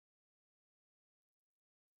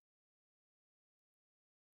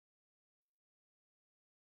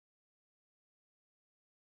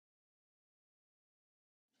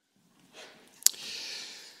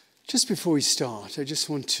Just before we start, I just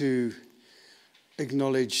want to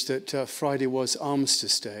acknowledge that Friday was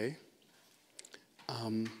Armistice Day.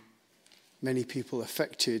 Many people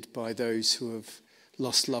affected by those who have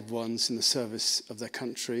lost loved ones in the service of their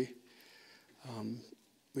country.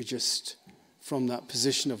 We just, from that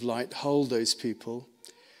position of light, hold those people.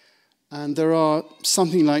 And there are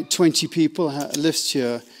something like 20 people, a list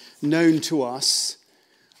here, known to us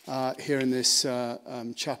here in this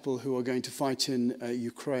chapel who are going to fight in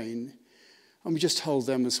Ukraine. And we just hold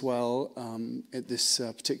them as well at this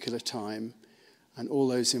particular time, and all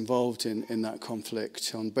those involved in that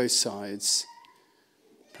conflict on both sides.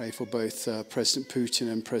 Pray for both President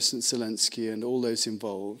Putin and President Zelensky and all those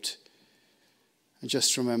involved. And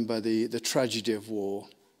just remember the tragedy of war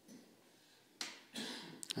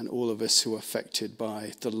and all of us who are affected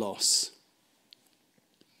by the loss.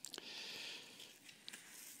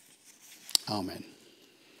 Amen.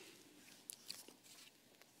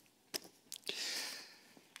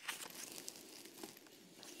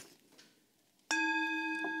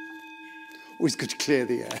 Always good to clear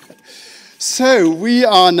the air. So we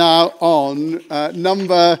are now on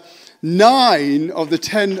number 9 of the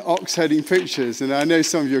 10 Oxherding Pictures. And I know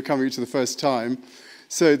some of you are coming to the first time.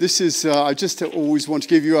 So this is, I just always want to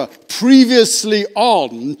give you a previously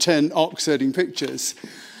on 10 Oxherding Pictures.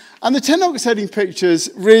 And the 10 Oxherding Pictures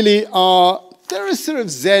really are, they're a sort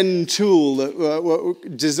of Zen tool that were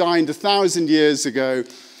designed 1,000 years ago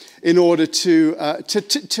in order to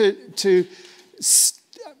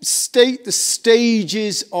state the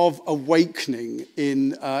stages of awakening in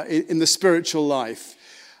the spiritual life.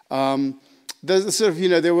 There's sort of,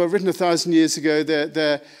 they were written 1,000 years ago.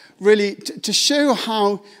 They're really to show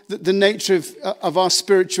how the nature of our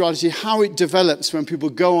spirituality, how it develops when people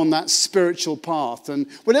go on that spiritual path. And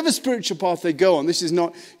whatever spiritual path they go on, this is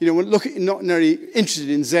not, we're not really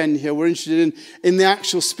interested in Zen here. We're interested in the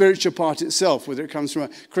actual spiritual part itself, whether it comes from a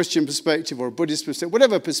Christian perspective or a Buddhist perspective,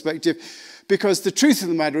 whatever perspective. Because the truth of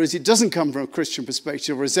the matter is it doesn't come from a Christian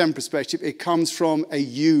perspective or a Zen perspective. It comes from a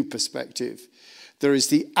you perspective. There is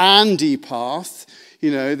the Andy path,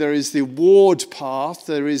 there is the Ward path,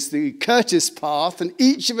 there is the Curtis path, and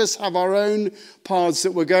each of us have our own paths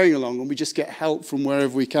that we're going along, and we just get help from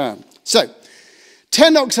wherever we can. So,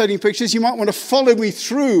 10 Oxherding Pictures. You might want to follow me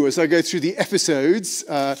through as I go through the episodes.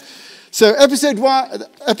 So episode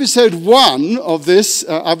one of this,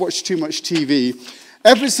 I've watched too much TV.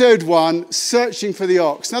 Episode 1, Searching for the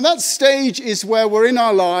Ox. Now that stage is where we're in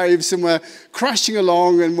our lives and we're crashing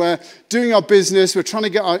along and we're doing our business, we're trying to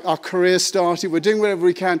get our career started, we're doing whatever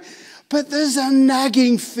we can. But there's a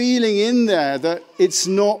nagging feeling in there that that's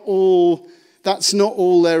not all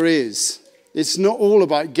there is. It's not all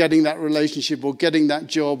about getting that relationship or getting that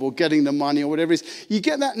job or getting the money or whatever it is. You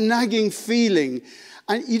get that nagging feeling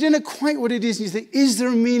and you don't know quite what it is and you think, is there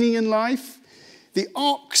a meaning in life? The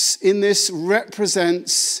ox in this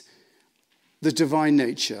represents the divine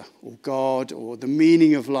nature, or God, or the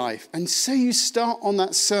meaning of life. And so you start on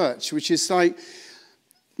that search, which is like,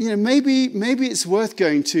 maybe it's worth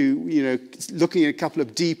going to, looking at a couple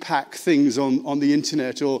of Deepak things on the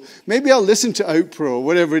internet, or maybe I'll listen to Oprah, or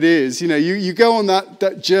whatever it is. You go on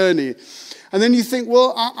that journey. And then you think,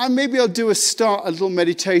 well, maybe I'll do a little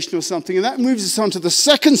meditation or something. And that moves us on to the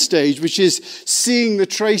second stage, which is seeing the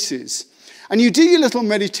traces. And you do your little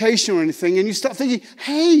meditation or anything, and you start thinking,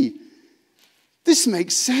 hey, this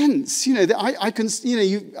makes sense. I heard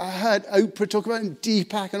Oprah talk about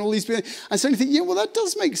Deepak and all these people. And so you think, yeah, well, that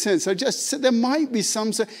does make sense. I just said there might be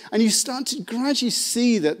some, and you start to gradually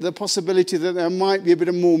see that the possibility that there might be a bit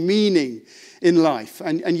of more meaning in life.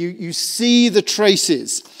 And you see the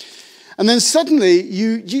traces. And then suddenly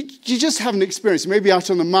you just have an experience. Maybe out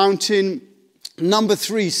on the mountain. Number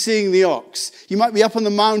 3, seeing the ox. You might be up on the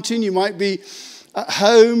mountain, you might be at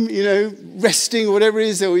home, resting or whatever it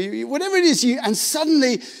is, and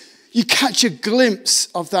suddenly you catch a glimpse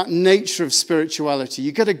of that nature of spirituality.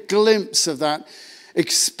 You get a glimpse of that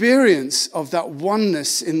experience of that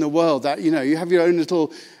oneness in the world, that, you have your own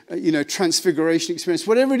little, transfiguration experience.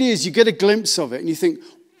 Whatever it is, you get a glimpse of it and you think,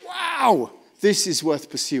 wow, this is worth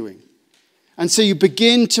pursuing. And so you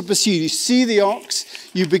begin to pursue. You see the ox,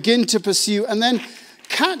 you begin to pursue, and then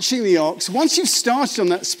catching the ox. Once you've started on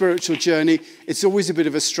that spiritual journey, it's always a bit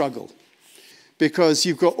of a struggle. Because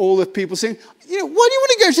you've got all the people saying, why do you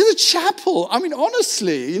want to go to the chapel? I mean,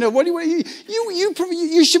 honestly,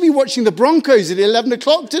 you should be watching the Broncos at 11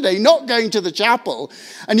 o'clock today, not going to the chapel.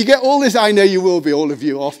 And you get all this, I know you will be, all of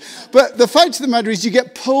you off. But the fact of the matter is you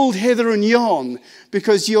get pulled hither and yon.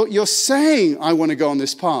 Because you're saying, I want to go on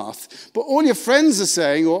this path. But all your friends are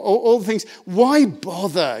saying, or all the things, why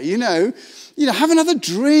bother? have another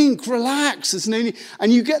drink, relax. There's no need.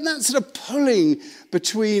 And you get that sort of pulling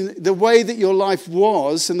between the way that your life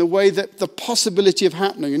was and the way that the possibility of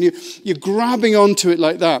happening. And you're grabbing onto it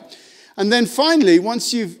like that. And then finally,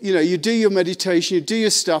 once you do your meditation, you do your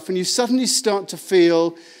stuff, and you suddenly start to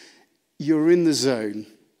feel you're in the zone.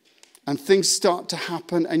 And things start to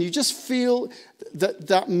happen, and you just feel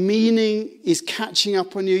that meaning is catching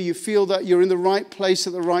up on you. You feel that you're in the right place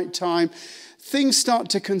at the right time. Things start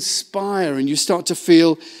to conspire, and you start to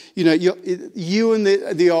feel, you and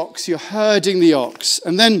the ox, you're herding the ox.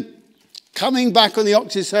 And then coming back on the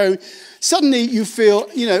ox's home, suddenly you feel,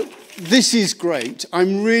 this is great.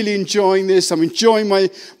 I'm really enjoying this. I'm enjoying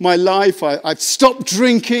my life. I've stopped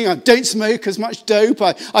drinking. I don't smoke as much dope.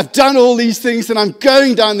 I've done all these things, and I'm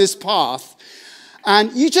going down this path.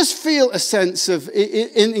 And you just feel a sense of,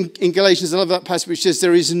 in Galatians, I love that passage which says,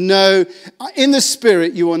 there is no, in the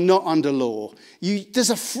Spirit, you are not under law. There's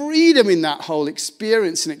a freedom in that whole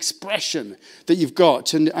experience and expression that you've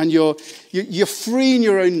got, and you're free in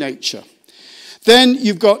your own nature. Then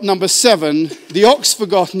you've got number 7, the ox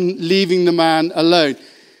forgotten, leaving the man alone.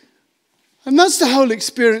 And that's the whole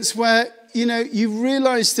experience where, you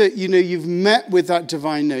realize that, you've met with that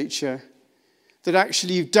divine nature, that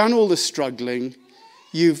actually you've done all the struggling.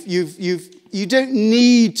 You don't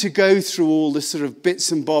need to go through all the sort of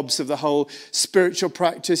bits and bobs of the whole spiritual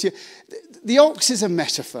practice. The ox is a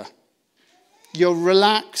metaphor. You're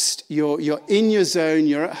relaxed, you're in your zone,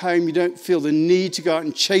 you're at home, you don't feel the need to go out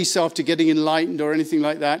and chase after getting enlightened or anything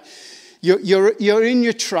like that. You're in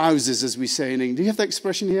your trousers, as we say in England. Do you have that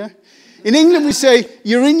expression here? In England, we say,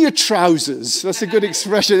 you're in your trousers. That's a good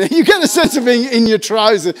expression. You get a sense of being in your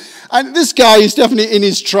trousers. And this guy is definitely in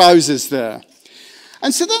his trousers there.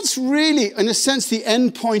 And so that's really, in a sense, the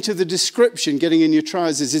end point of the description, getting in your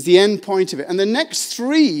trousers, is the end point of it. And the next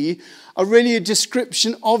 3 are really a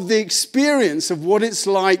description of the experience of what it's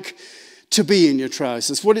like to be in your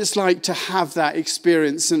trousers, what it's like to have that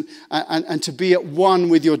experience and to be at one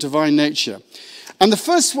with your divine nature. And the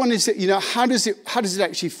first one is that, how does it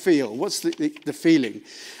actually feel? What's the feeling?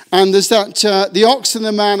 And there's that the ox and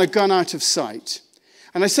the man are gone out of sight.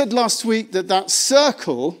 And I said last week that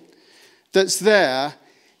circle that's there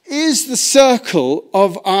is the circle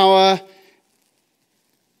of our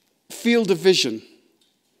field of vision.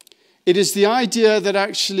 It is the idea that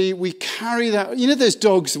actually we carry that. Those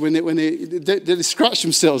dogs when they scratch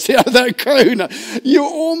themselves out of that cone. You're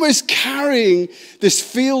almost carrying this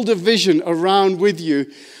field of vision around with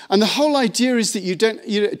you. And the whole idea is that you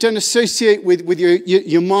don't associate with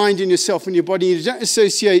your mind and yourself and your body. You don't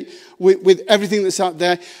associate with everything that's out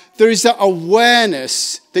there. There is that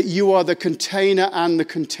awareness that you are the container and the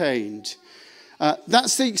contained.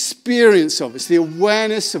 That's the experience of it. It's the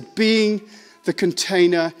awareness of being the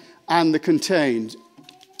container and the contained.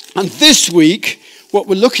 And this week, what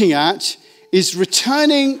we're looking at is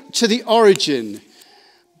returning to the origin,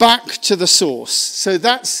 back to the source. So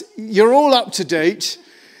you're all up to date.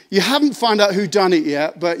 You haven't found out who done it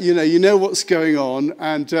yet, but you know what's going on,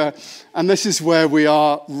 and this is where we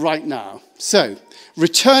are right now. So,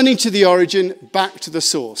 returning to the origin, back to the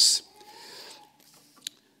source.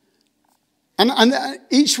 And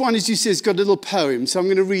each one, as you see, has got a little poem. So I'm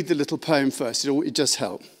going to read the little poem first. It does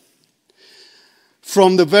help.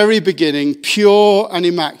 From the very beginning, pure and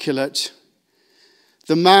immaculate,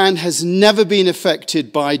 the man has never been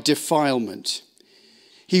affected by defilement.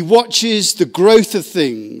 He watches the growth of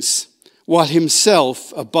things while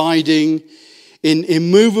himself abiding in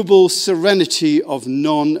immovable serenity of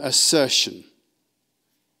non-assertion.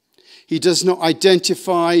 He does not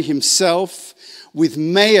identify himself with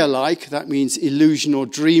Maya-like, that means illusion or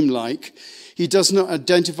dream-like. He does not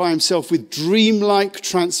identify himself with dream-like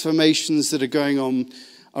transformations that are going on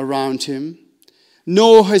around him.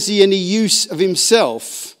 Nor has he any use of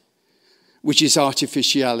himself, which is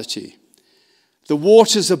artificiality. The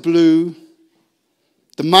waters are blue,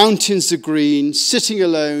 the mountains are green. Sitting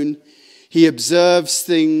alone, he observes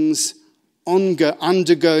things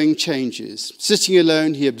undergoing changes. Sitting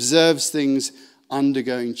alone, he observes things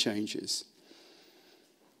undergoing changes.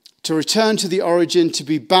 To return to the origin, to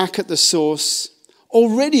be back at the source,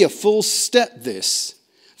 already a full step this.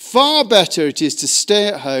 Far better it is to stay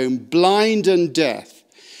at home, blind and deaf,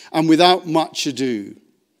 and without much ado.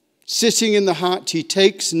 Sitting in the hut, he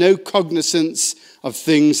takes no cognizance of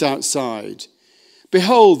things outside.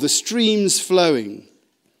 Behold, the streams flowing.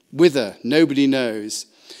 Whither, nobody knows.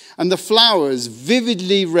 And the flowers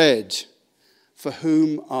vividly red. For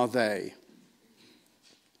whom are they?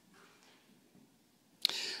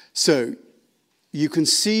 So, you can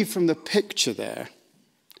see from the picture there,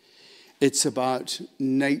 it's about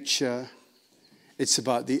nature, it's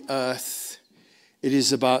about the earth, It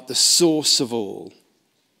is about the source of all.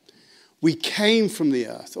 We came from the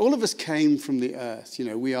earth. All of us came from the earth. You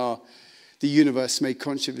know, we are the universe made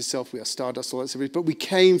conscious of itself. We are stardust, all that stuff. But we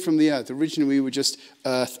came from the earth. Originally, we were just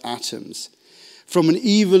earth atoms. From an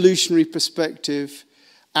evolutionary perspective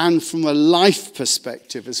and from a life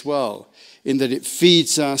perspective as well, in that it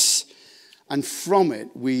feeds us, and from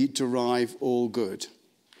it we derive all good.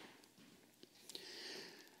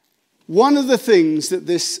 One of the things that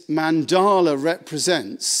this mandala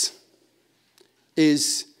represents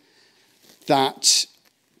is that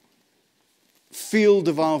field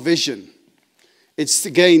of our vision. It's,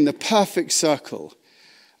 again, the perfect circle.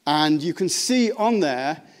 And you can see on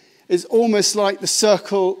there, it's almost like the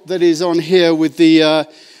circle that is on here with the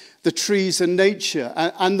trees and nature.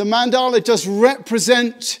 And the mandala does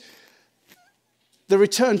represent the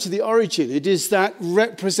return to the origin. It is that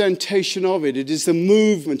representation of it. It is the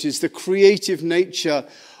movement, it's the creative nature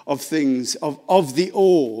of things, of the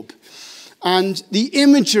orb. And the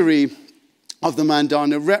imagery of the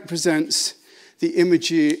mandala represents the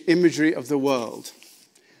imagery of the world.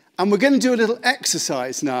 And we're going to do a little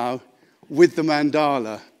exercise now with the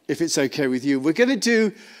mandala, if it's okay with you. We're going to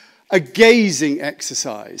do a gazing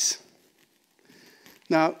exercise.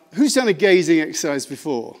 Now, who's done a gazing exercise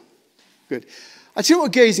before? Good. I tell you what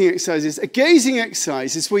a gazing exercise is. A gazing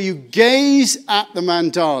exercise is where you gaze at the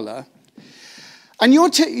mandala, and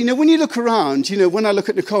when you look around, when I look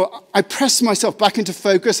at Nicole, I press myself back into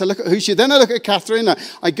focus. I look at who she is, then I look at Catherine,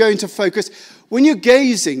 I go into focus. When you're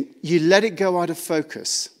gazing, you let it go out of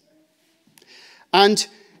focus. And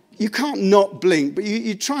you can't not blink, but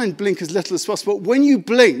you try and blink as little as possible. But when you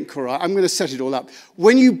blink, all right, I'm going to set it all up.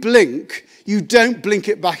 When you blink, you don't blink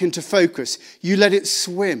it back into focus. You let it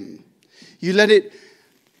swim. You let it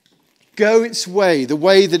go its way, the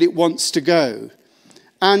way that it wants to go.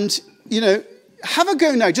 And, have a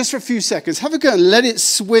go now, just for a few seconds. Have a go and let it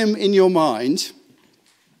swim in your mind.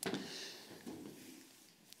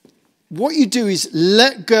 What you do is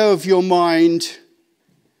let go of your mind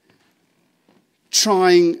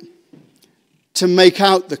trying to make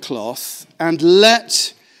out the cloth and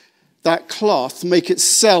let that cloth make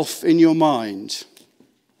itself in your mind.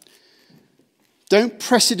 Don't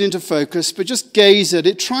press it into focus, but just gaze at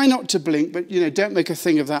it. Try not to blink, but, don't make a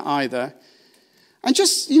thing of that either. And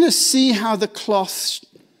just, see how the cloth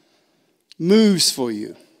moves for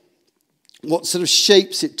you. What sort of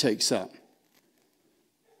shapes it takes up.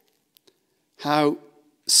 How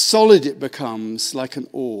solid it becomes, like an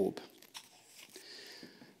orb.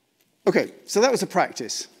 Okay, so that was a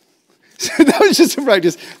practice. So that was just a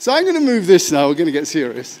practice. So I'm going to move this now. We're going to get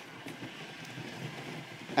serious.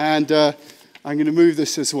 And I'm going to move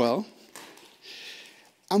this as well.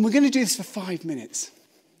 And we're going to do this for 5 minutes.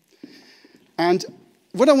 And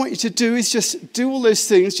what I want you to do is just do all those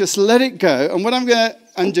things, just let it go. And what I'm going to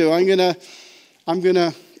undo, I'm going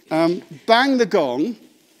to bang the gong.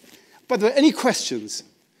 By the way, any questions?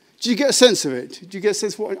 Did you get a sense of it? Did you get a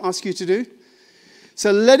sense of what I ask you to do?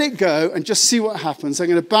 So let it go and just see what happens. I'm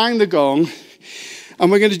going to bang the gong.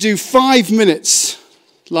 And we're going to do 5 minutes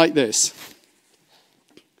like this.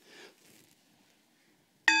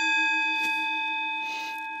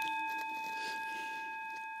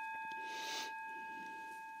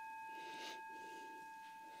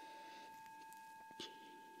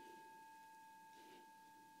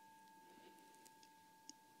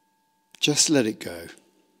 Just let it go.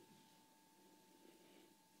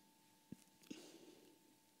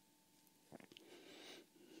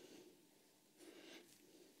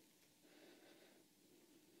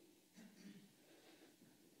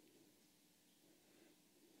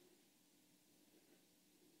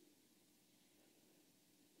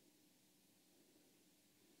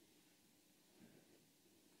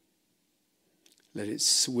 Let it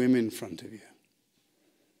swim in front of you.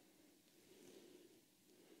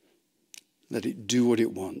 Let it do what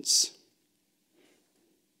it wants.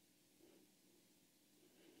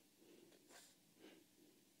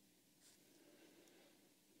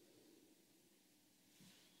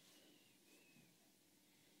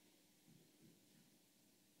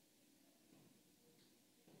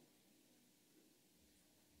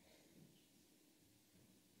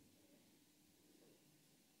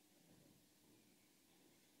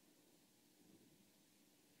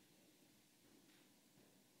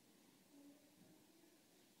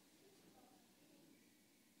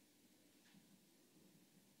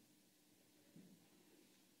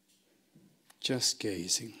 Just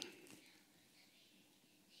gazing.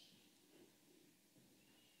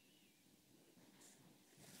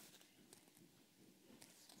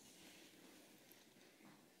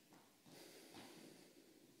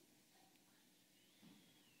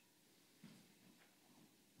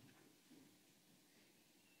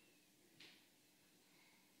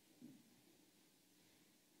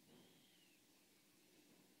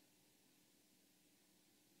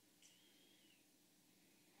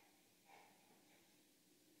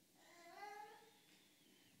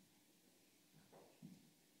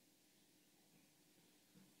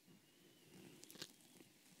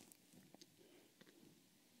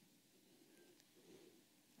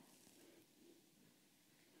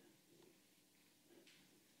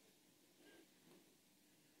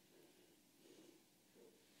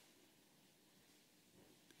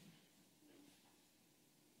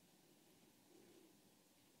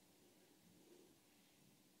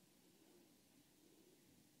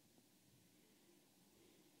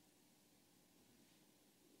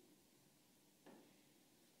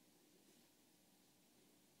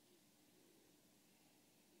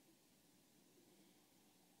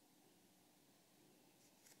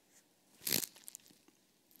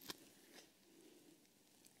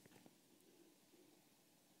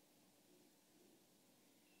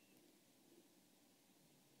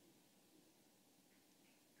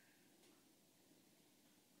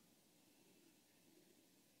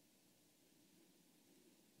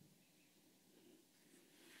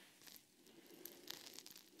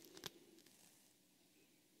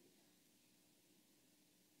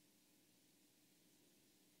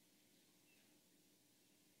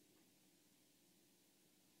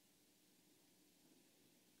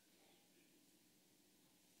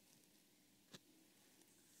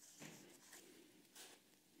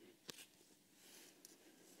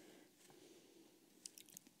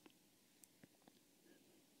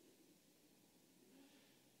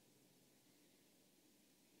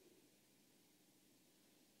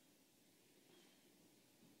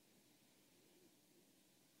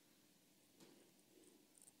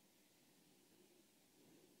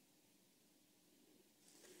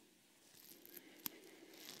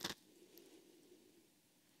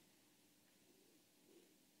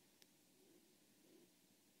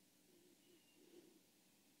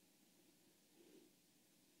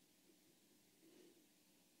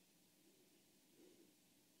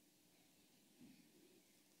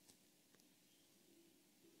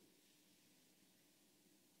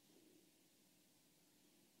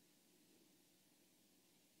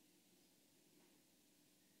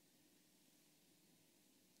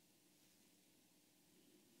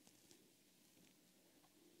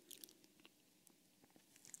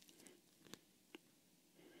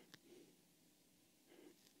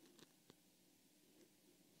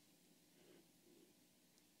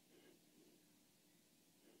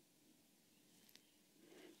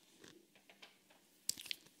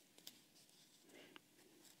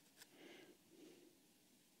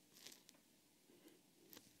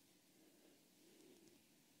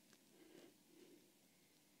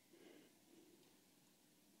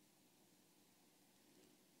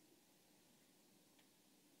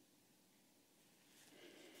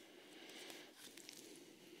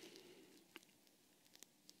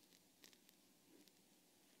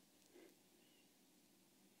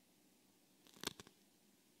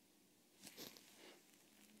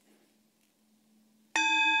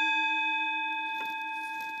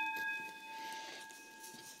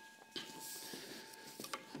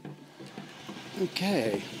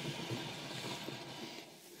 Okay.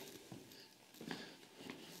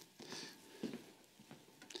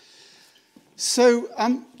 So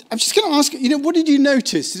I'm just going to ask, what did you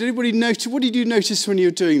notice? Did anybody notice? What did you notice when you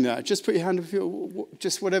were doing that? Just put your hand up,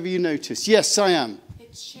 just whatever you noticed. Yes, Siam.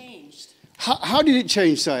 It changed. How did it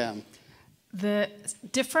change, Siam? The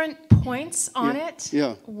different points on it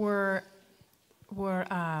were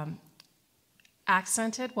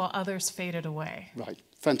accented while others faded away. Right.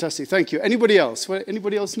 Fantastic. Thank you. Anybody else?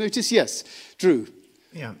 Anybody else notice? Yes. Drew.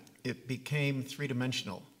 Yeah. It became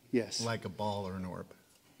three-dimensional. Yes. Like a ball or an orb.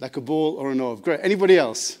 Like a ball or an orb. Great. Anybody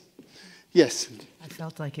else? Yes. I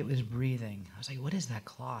felt like it was breathing. I was like, what is that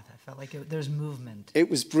cloth? I felt like there's movement. It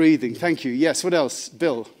was breathing. Thank you. Yes. What else?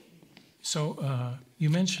 Bill. So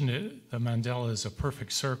you mentioned the mandala is a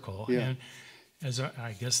perfect circle. Yeah. And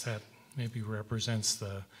I guess that maybe represents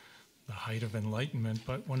the height of enlightenment.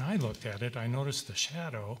 But when I looked at it, I noticed the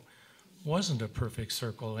shadow wasn't a perfect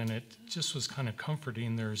circle, and it just was kind of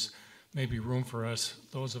comforting. There's maybe room for us,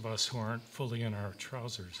 those of us who aren't fully in our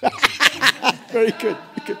trousers. Very good.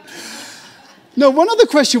 Good. No, one other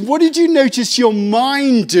question. What did you notice your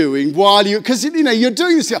mind doing while because you're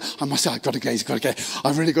doing this. I've got to gaze, I've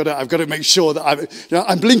got to make sure that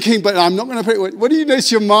I'm blinking, but I'm not going to put it. What did you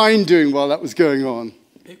notice your mind doing while that was going on?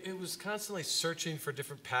 It was constantly searching for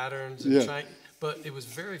different patterns and trying, but it was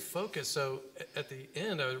very focused. So at the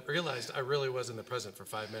end, I realized I really was in the present for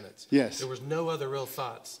 5 minutes. Yes. There was no other real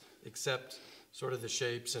thoughts except sort of the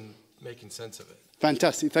shapes and making sense of it.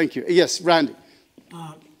 Fantastic. Thank you. Yes, Randy.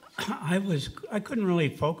 I couldn't really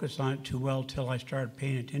focus on it too well till I started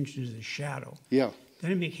paying attention to the shadow. Yeah.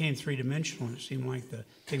 Then it became three-dimensional, and it seemed like the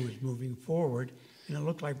thing was moving forward, and it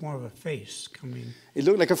looked like more of a face coming. It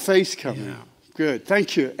looked like a face coming. Yeah. Good.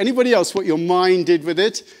 Thank you. Anybody else? What your mind did with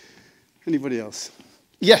it? Anybody else?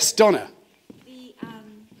 Yes, Donna.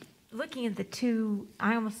 Looking at the two,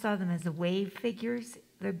 I almost saw them as the wave figures,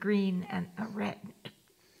 the green and a red.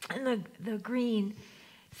 And the green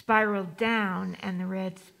spiraled down and the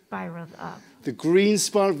red spiraled up. The green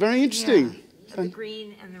spiral, very interesting. Yeah. The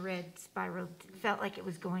green and the red spiraled, felt like it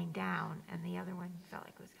was going down, and the other one felt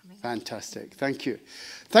like it was coming up. Fantastic. Thank you.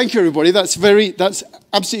 Thank you, everybody. That's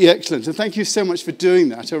absolutely excellent. And thank you so much for doing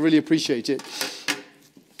that. I really appreciate it.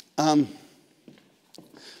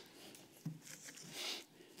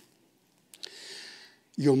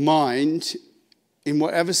 Your mind, in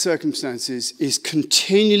whatever circumstances, is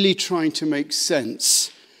continually trying to make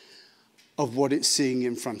sense of what it's seeing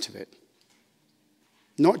in front of it.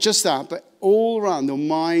 Not just that, but all around, the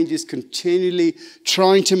mind is continually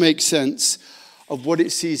trying to make sense of what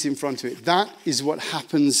it sees in front of it. That is what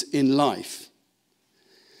happens in life.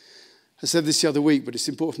 I said this the other week, but it's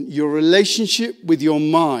important. Your relationship with your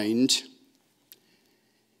mind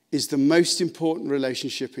is the most important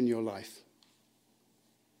relationship in your life.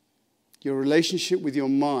 Your relationship with your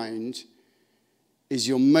mind is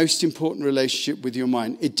your most important relationship with your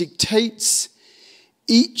mind. It dictates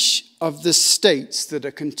each of the states that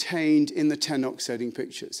are contained in the 10 Oxherding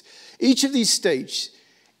Pictures. Each of these states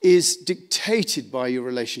is dictated by your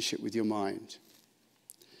relationship with your mind.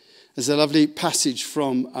 There's a lovely passage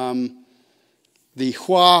from the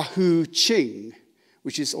Hua Hu Ching,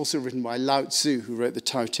 which is also written by Lao Tzu, who wrote the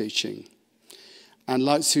Tao Te Ching. And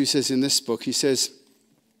Lao Tzu says in this book, he says,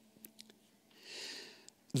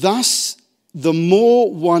 "Thus, the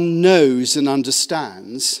more one knows and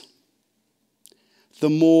understands, the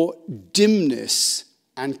more dimness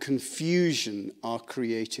and confusion are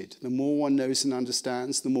created." The more one knows and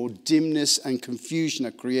understands, the more dimness and confusion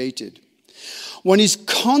are created. One is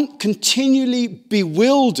continually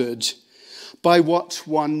bewildered by what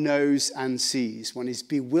one knows and sees. One is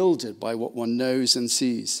bewildered by what one knows and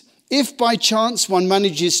sees. If by chance one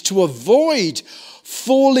manages to avoid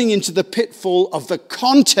falling into the pitfall of the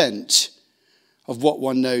content of what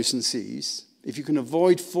one knows and sees, if you can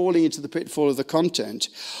avoid falling into the pitfall of the content,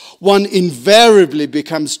 one invariably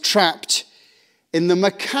becomes trapped in the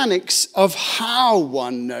mechanics of how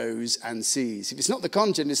one knows and sees. If it's not the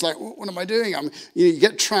content, it's like, what am I doing? You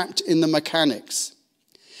get trapped in the mechanics.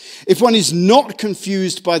 If one is not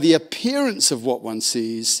confused by the appearance of what one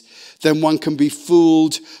sees, then one can be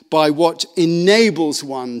fooled by what enables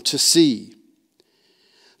one to see.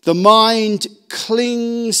 The mind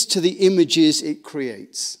clings to the images it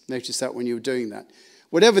creates. Notice that when you're doing that.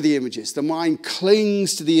 Whatever the image is, the mind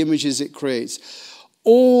clings to the images it creates.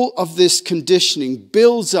 All of this conditioning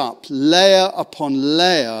builds up layer upon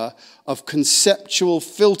layer of conceptual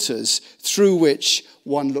filters through which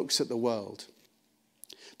one looks at the world.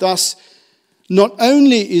 Thus, not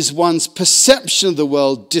only is one's perception of the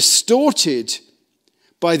world distorted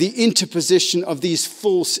by the interposition of these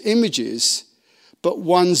false images, but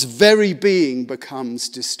one's very being becomes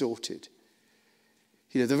distorted.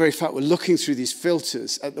 The very fact we're looking through these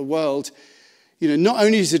filters at the world, not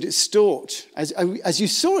only does it distort, as you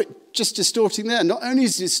saw it just distorting there, not only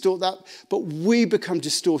does it distort that, but we become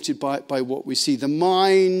distorted by what we see. The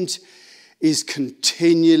mind is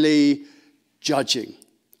continually judging.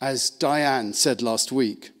 As Diane said last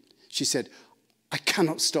week, she said, I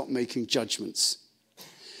cannot stop making judgments.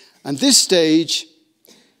 And this stage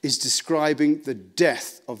is describing the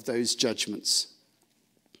death of those judgments.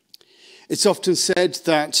 It's often said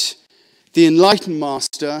that the enlightened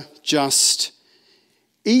master just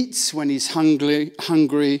eats when he's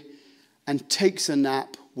hungry and takes a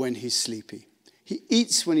nap when he's sleepy. She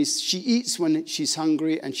eats when she's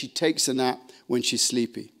hungry, and she takes a nap when she's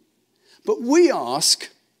sleepy. But we ask,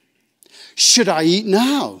 should I eat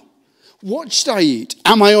now? What should I eat?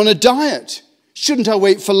 Am I on a diet? Shouldn't I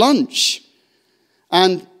wait for lunch?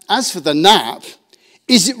 And as for the nap,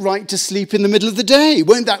 is it right to sleep in the middle of the day?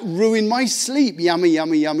 Won't that ruin my sleep? Yummy,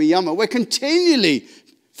 yummy, yummy, yummy. We're continually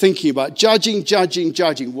thinking about judging.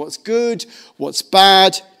 What's good? What's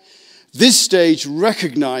bad? This stage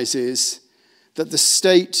recognizes that the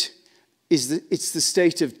state it's the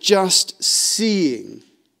state of just seeing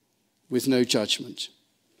with no judgment.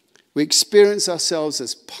 We experience ourselves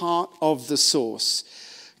as part of the source,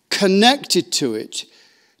 connected to it,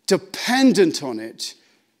 dependent on it,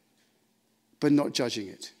 but not judging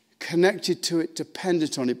it. Connected to it,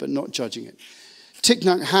 dependent on it, but not judging it. Thich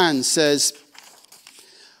Nhat Hanh says,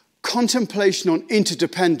 contemplation on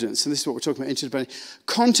interdependence, and this is what we're talking about, interdependence.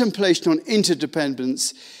 Contemplation on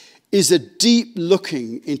interdependence is a deep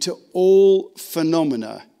looking into all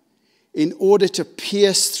phenomena in order to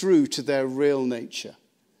pierce through to their real nature.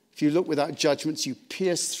 If you look without judgments, you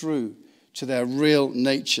pierce through to their real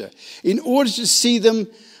nature in order to see them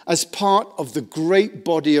as part of the great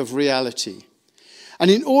body of reality.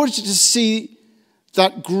 And in order to see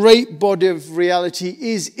that great body of reality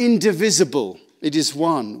is indivisible, it is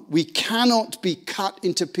one. We cannot be cut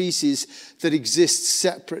into pieces that exist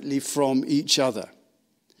separately from each other.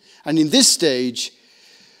 And in this stage,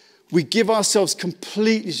 we give ourselves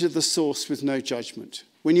completely to the source with no judgment.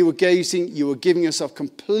 When you were gazing, you were giving yourself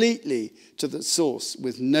completely to the source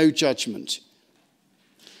with no judgment.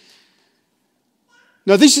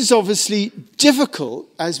 Now, this is obviously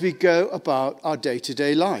difficult as we go about our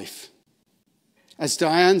day-to-day life. As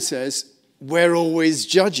Diane says, we're always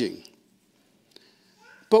judging.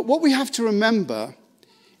 But what we have to remember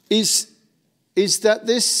is that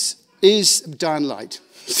this is Diane Light.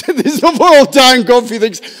 So this is poor old Diane Godfrey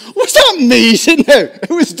thinks, what's that me? No, it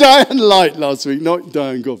was Diane Light last week, not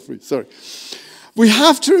Diane Godfrey, sorry. We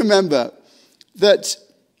have to remember that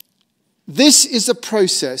this is a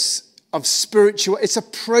process of it's a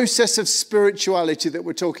process of spirituality that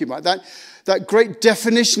we're talking about. That great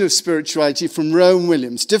definition of spirituality from Rowan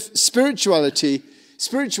Williams. Spirituality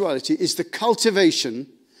is the cultivation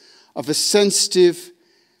of a sensitive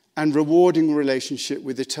and rewarding relationship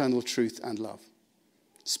with eternal truth and love.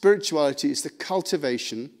 Spirituality is the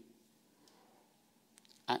cultivation,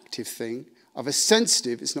 active thing, of a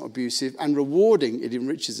sensitive, it's not abusive, and rewarding, it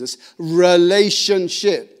enriches us,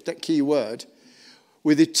 relationship, that key word,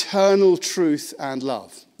 with eternal truth and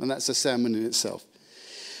love. And that's a sermon in itself.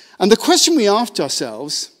 And the question we have to ask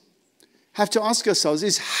ourselves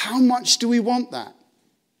is, how much do we want that?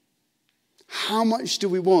 How much do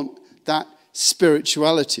we want that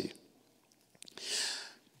spirituality?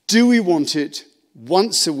 Do we want it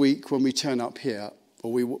once a week when we turn up here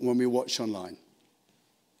or when we watch online?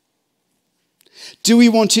 Do we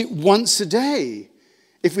want it once a day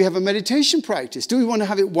if we have a meditation practice? Do we want to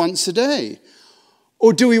have it once a day?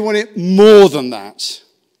 Or do we want it more than that?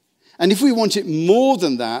 And if we want it more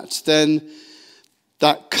than that, then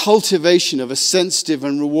that cultivation of a sensitive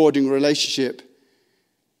and rewarding relationship,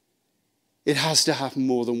 it has to happen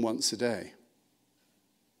more than once a day.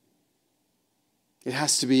 It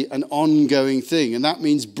has to be an ongoing thing. And that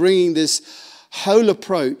means bringing this whole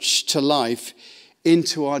approach to life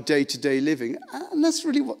into our day-to-day living. And that's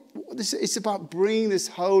really what this is. It's about bringing this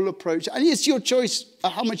whole approach. And it's your choice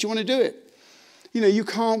how much you want to do it. You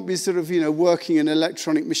can't be working an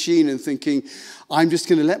electronic machine and thinking, I'm just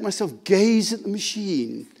going to let myself gaze at the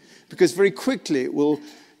machine. Because very quickly it will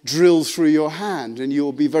drill through your hand and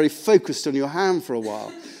you'll be very focused on your hand for a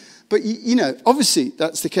while. But, obviously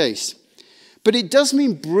that's the case. But it does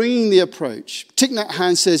mean bringing the approach. Thich Nhat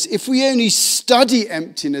Hanh says, if we only study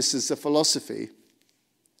emptiness as a philosophy,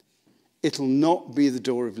 it'll not be the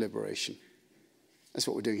door of liberation. That's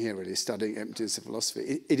what we're doing here, really, studying emptiness as a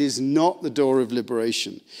philosophy. It is not the door of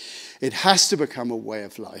liberation. It has to become a way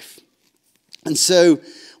of life. And so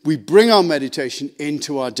we bring our meditation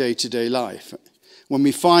into our day-to-day life. When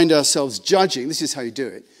we find ourselves judging, this is how you do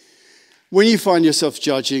it. When you find yourself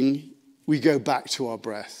judging, we go back to our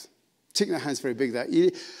breath. Taking that hand's very big there.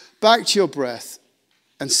 Back to your breath,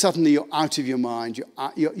 and suddenly you're out of your mind,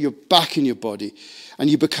 you're back in your body, and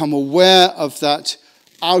you become aware of that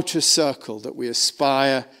outer circle that we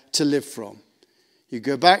aspire to live from. You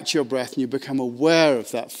go back to your breath and you become aware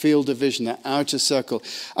of that field of vision, that outer circle.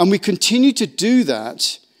 And we continue to do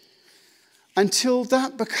that until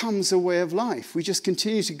that becomes a way of life. We just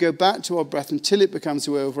continue to go back to our breath until it becomes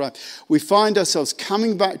a way of life. We find ourselves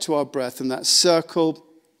coming back to our breath in that circle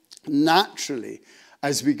naturally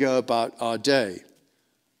as we go about our day.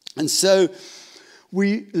 And so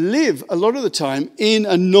we live a lot of the time in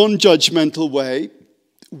a non-judgmental way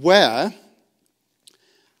where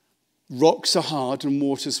rocks are hard and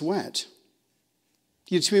water's wet.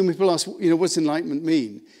 You know, to me, when people ask, what's enlightenment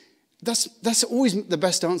mean? That's always the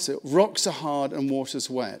best answer. Rocks are hard and water's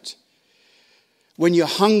wet. When you're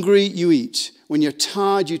hungry, you eat. When you're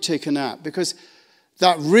tired, you take a nap. Because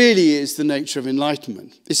that really is the nature of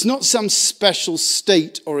enlightenment. It's not some special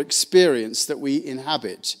state or experience that we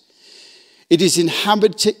inhabit. It's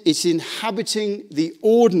inhabiting the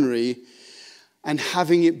ordinary and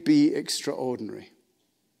having it be extraordinary.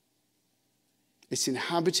 It's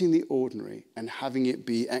inhabiting the ordinary and having it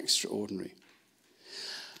be extraordinary.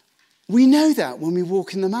 We know that when we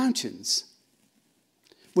walk in the mountains,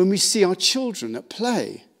 when we see our children at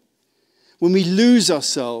play, when we lose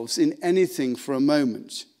ourselves in anything for a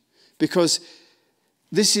moment, because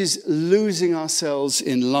this is losing ourselves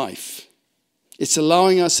in life. It's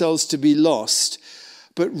allowing ourselves to be lost,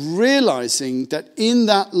 but realizing that in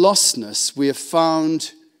that lostness we have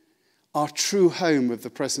found our true home of the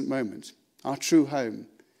present moment. Our true home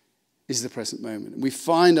is the present moment. We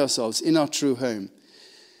find ourselves in our true home.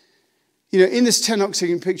 In this 10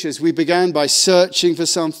 Oxherding Pictures, we began by searching for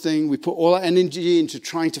something. We put all our energy into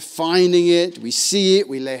trying to finding it. We see it,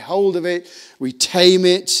 we lay hold of it, we tame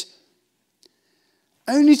it,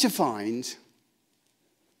 only to find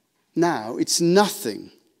now it's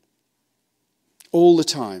nothing all the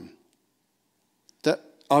time. That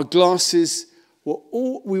our glasses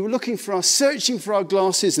we were looking for searching for our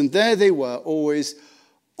glasses, and there they were, always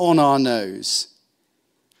on our nose.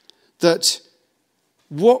 That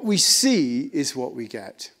what we see is what we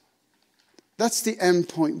get. That's the end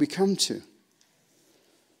point we come to.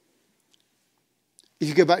 If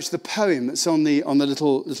you go back to the poem that's on the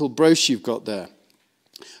little brochure you've got there.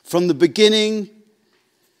 From the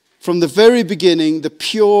very beginning, the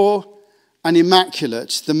pure and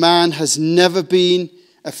immaculate, the man has never been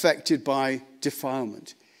affected by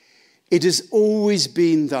defilement. It has always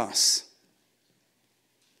been thus.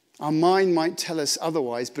 Our mind might tell us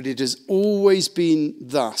otherwise, but it has always been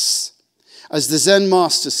thus. As the Zen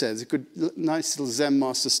master says, nice little Zen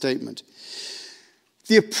master statement.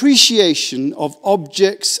 The appreciation of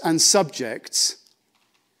objects and subjects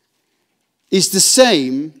is the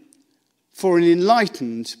same for an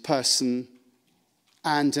enlightened person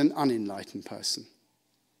and an unenlightened person.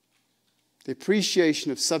 The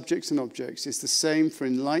appreciation of subjects and objects is the same for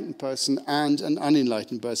an enlightened person and an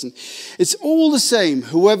unenlightened person. It's all the same,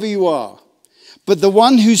 whoever you are. But the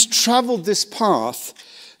one who's traveled this path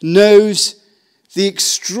knows the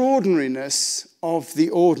extraordinariness of the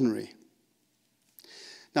ordinary.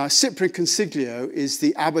 Now, Cyprian Consiglio is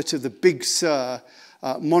the abbot of the Big Sur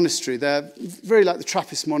monastery. They're very like the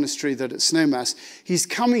Trappist monastery that at Snowmass. He's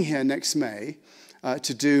coming here next May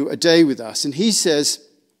to do a day with us. And he says,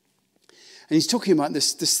 and he's talking about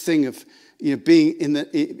this thing of being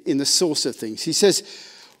in the source of things. He says,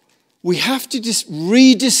 we have to just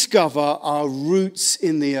rediscover our roots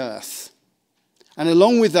in the earth. And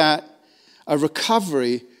along with that, a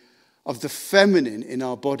recovery of the feminine in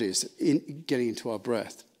our bodies, in getting into our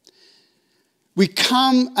breath. We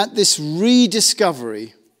come at this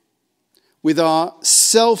rediscovery with our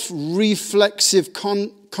self-reflexive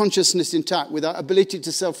consciousness intact, with our ability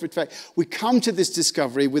to self-reflect. We come to this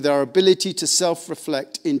discovery with our ability to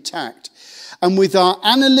self-reflect intact. And with our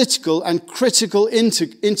analytical and critical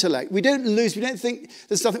intellect. We don't lose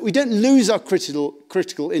our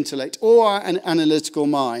critical intellect or our analytical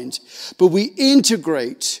mind, but we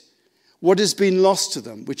integrate what has been lost to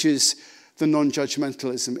them, which is the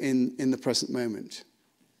non-judgmentalism in the present moment.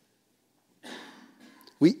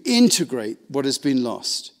 We integrate what has been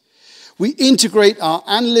lost. We integrate our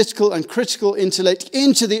analytical and critical intellect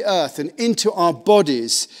into the earth and into our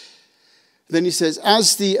bodies. Then he says,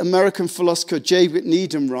 as the American philosopher David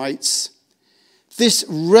Needham writes, this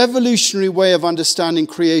revolutionary way of understanding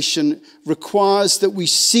creation requires that we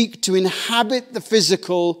seek to inhabit the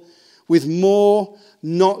physical with more,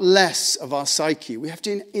 not less, of our psyche. We have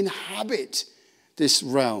to inhabit this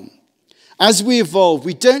realm. As we evolve,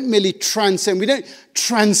 we don't merely transcend. We don't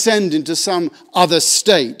transcend into some other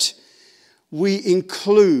state. We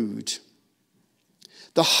include.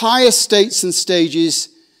 The higher states and stages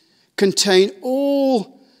contain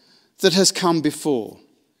all that has come before.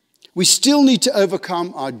 We still need to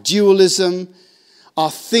overcome our dualism,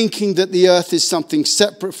 our thinking that the earth is something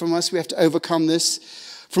separate from us. We have to overcome this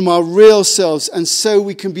from our real selves, and so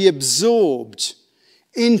we can be absorbed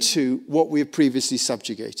into what we have previously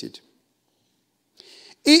subjugated.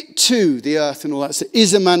 It too, the earth and all that,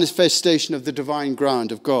 is a manifestation of the divine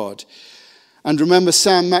ground of God. And remember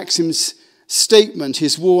Sam Maxim's statement,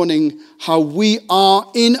 his warning, how we are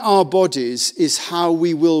in our bodies is how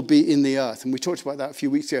we will be in the earth. And we talked about that a few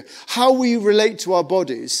weeks ago. How we relate to our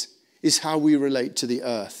bodies is how we relate to the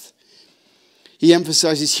earth. He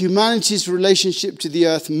emphasizes humanity's relationship to the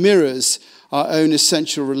earth mirrors our own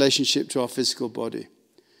essential relationship to our physical body.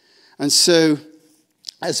 And so,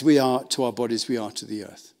 as we are to our bodies, we are to the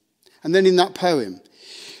earth. And then in that poem,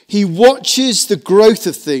 he watches the growth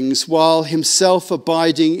of things while himself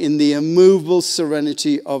abiding in the immovable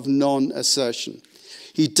serenity of non-assertion.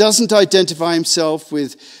 He doesn't identify himself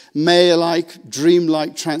with Maya-like,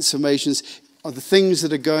 dreamlike transformations of the things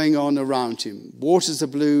that are going on around him. Waters are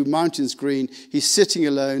blue, mountains green. He's sitting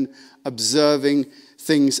alone, observing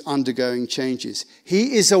things undergoing changes.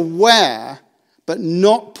 He is aware, but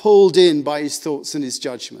not pulled in by his thoughts and his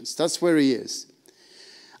judgments. That's where he is.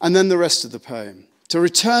 And then the rest of the poem. To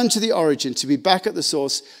return to the origin, to be back at the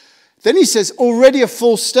source. Then he says, already a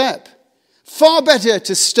full step. Far better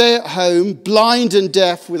to stay at home, blind and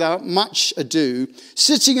deaf, without much ado,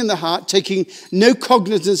 sitting in the hut, taking no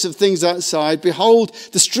cognizance of things outside. Behold,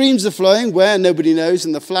 the streams are flowing where nobody knows,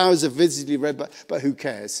 and the flowers are visibly red, but who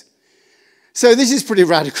cares? So this is pretty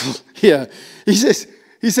radical here. He's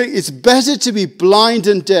saying it's better to be blind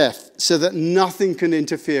and deaf so that nothing can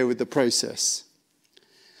interfere with the process.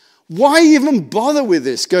 Why even bother with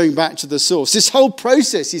this, going back to the source? This whole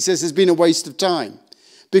process, he says, has been a waste of time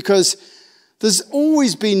because there's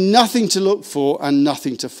always been nothing to look for and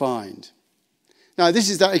nothing to find. Now, this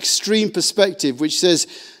is that extreme perspective which says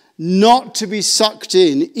not to be sucked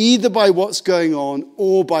in either by what's going on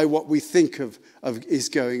or by what we think of is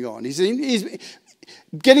going on.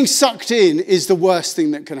 Getting sucked in is the worst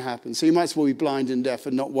thing that can happen. So you might as well be blind and deaf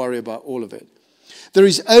and not worry about all of it. There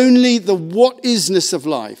is only the what-isness of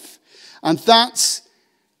life. And that's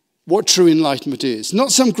what true enlightenment is.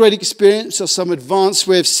 Not some great experience or some advanced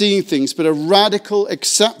way of seeing things, but a radical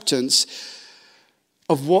acceptance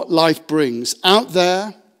of what life brings out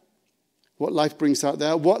there, what life brings out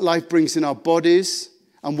there, what life brings in our bodies,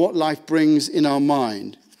 and what life brings in our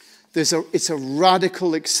mind. It's a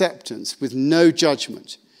radical acceptance with no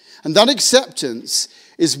judgment. And that acceptance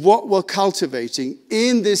is what we're cultivating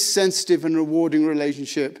in this sensitive and rewarding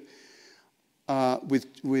relationship with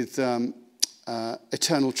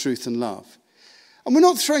eternal truth and love. And we're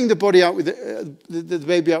not throwing the body out with the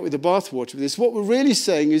baby out with the bathwater with this. What we're really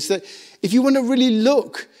saying is that if you want to really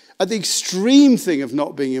look at the extreme thing of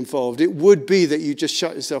not being involved, it would be that you just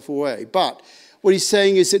shut yourself away. But what he's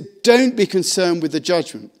saying is that don't be concerned with the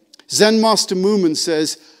judgment. Zen Master Moomin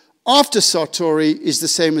says, after Satori is the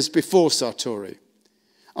same as before Satori.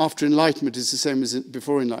 After enlightenment is the same as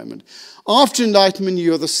before enlightenment. After enlightenment,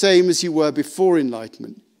 you're the same as you were before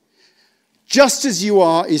enlightenment. Just as you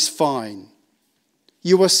are is fine.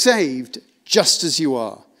 You are saved just as you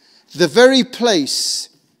are. This very place,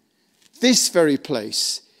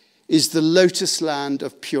 is the lotus land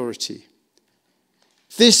of purity.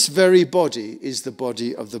 This very body is the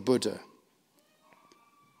body of the Buddha.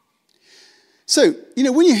 So,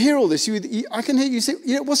 when you hear all this, I can hear you say,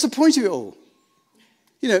 what's the point of it all?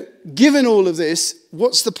 Given all of this,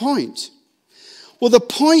 what's the point? Well, the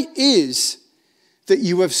point is that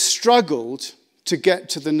you have struggled to get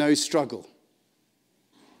to the no struggle.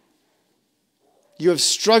 You have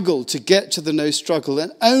struggled to get to the no struggle,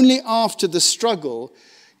 and only after the struggle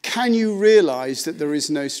can you realize that there is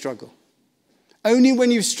no struggle. Only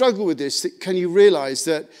when you struggle with this can you realize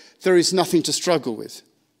that there is nothing to struggle with.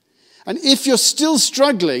 And if you're still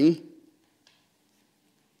struggling,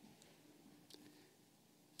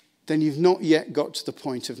 then you've not yet got to the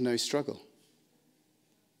point of no struggle.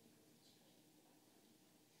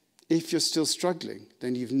 If you're still struggling,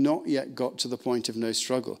 then you've not yet got to the point of no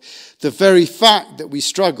struggle. The very fact that we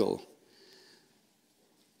struggle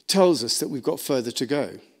tells us that we've got further to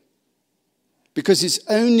go. Because it's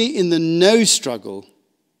only in the no struggle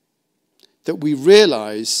that we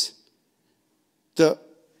realize that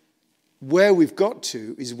where we've got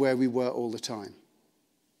to is where we were all the time.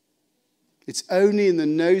 It's only in the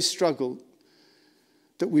no struggle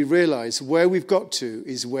that we realize where we've got to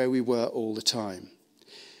is where we were all the time.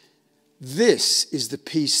 This is the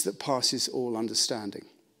peace that passes all understanding.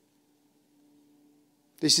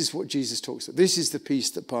 This is what Jesus talks about. This is the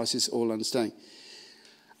peace that passes all understanding.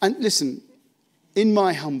 And listen, in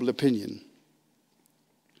my humble opinion,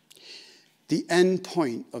 the end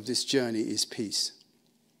point of this journey is peace.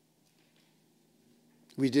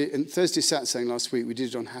 We did, and Thursday Satsang last week, we did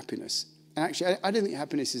it on happiness. And actually, I don't think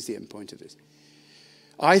happiness is the end point of this.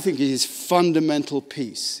 I think it is fundamental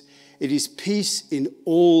peace. It is peace in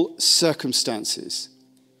all circumstances,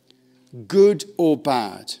 good or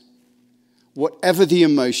bad, whatever the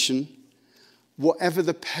emotion, whatever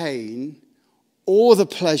the pain or the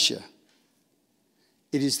pleasure.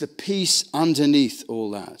 It is the peace underneath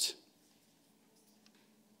all that.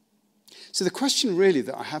 So the question really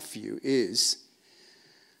that I have for you is,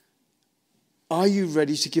 are you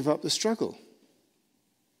ready to give up the struggle?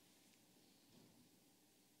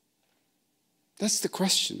 That's the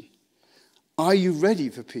question. Are you ready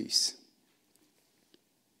for peace?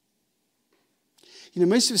 You know,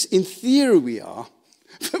 most of us, in theory we are,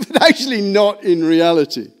 but actually not in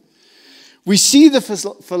reality. We see the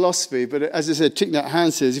philosophy, but as I said, Thich Nhat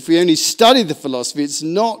Hanh says, if we only study the philosophy, it's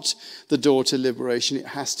not the door to liberation, it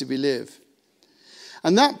has to be lived.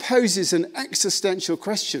 And that poses an existential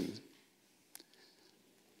question.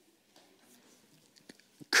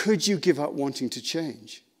 Could you give up wanting to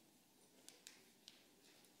change?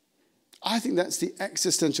 I think that's the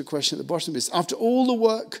existential question at the bottom of this. After all the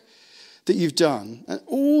work that you've done, and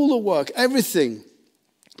all the work, everything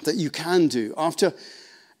that you can do, after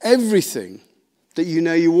everything that you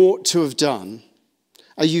know you ought to have done,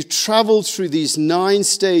 as you've traveled through these 9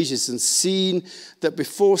 stages and seen that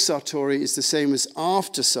before Satori is the same as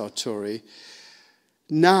after Satori,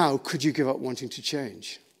 now could you give up wanting to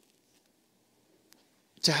change?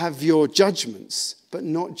 To have your judgments, but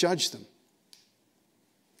not judge them.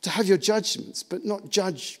 To have your judgments, but not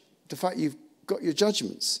judge the fact you've got your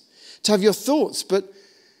judgments. To have your thoughts, but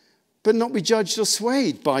not be judged or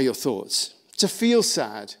swayed by your thoughts. To feel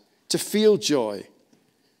sad, to feel joy.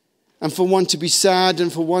 And for one to be sad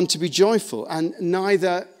and for one to be joyful. And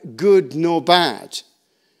neither good nor bad.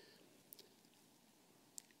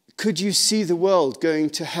 Could you see the world going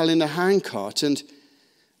to hell in a handcart and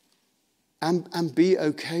be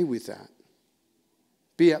okay with that?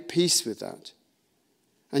 Be at peace with that.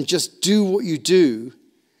 And just do what you do,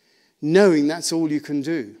 knowing that's all you can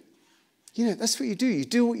do. You know, that's what you do. You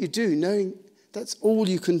do what you do, knowing that's all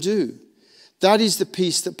you can do. That is the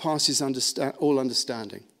peace that passes all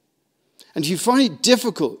understanding. And if you find it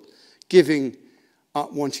difficult giving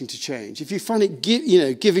up wanting to change, if you find it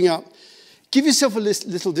giving up, give yourself a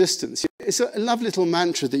little distance. It's a lovely little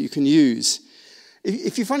mantra that you can use.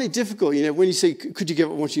 If you find it difficult, when you say, could you give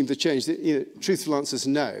up wanting to change, truthful answer is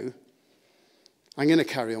no. I'm going to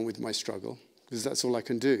carry on with my struggle because that's all I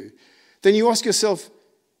can do. Then you ask yourself,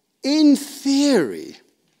 in theory,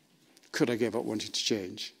 could I give up wanting to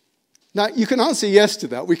change? Now, you can answer yes to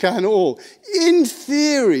that. We can all. In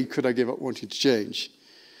theory, could I give up wanting to change?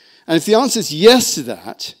 And if the answer is yes to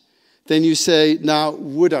that, then you say, now,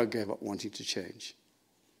 would I give up wanting to change?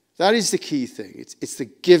 That is the key thing. It's the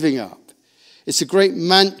giving up. It's a great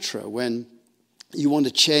mantra when you want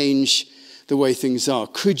to change the way things are.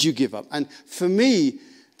 Could you give up? And for me,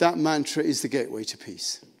 that mantra is the gateway to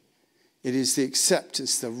peace. It is the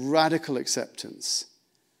acceptance, the radical acceptance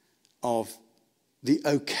of the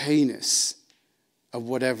okayness of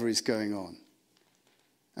whatever is going on.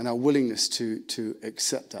 And our willingness to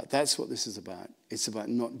accept that. That's what this is about. It's about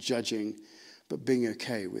not judging, but being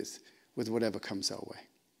okay with whatever comes our way.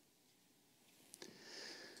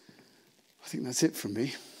 I think that's it from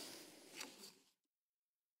me.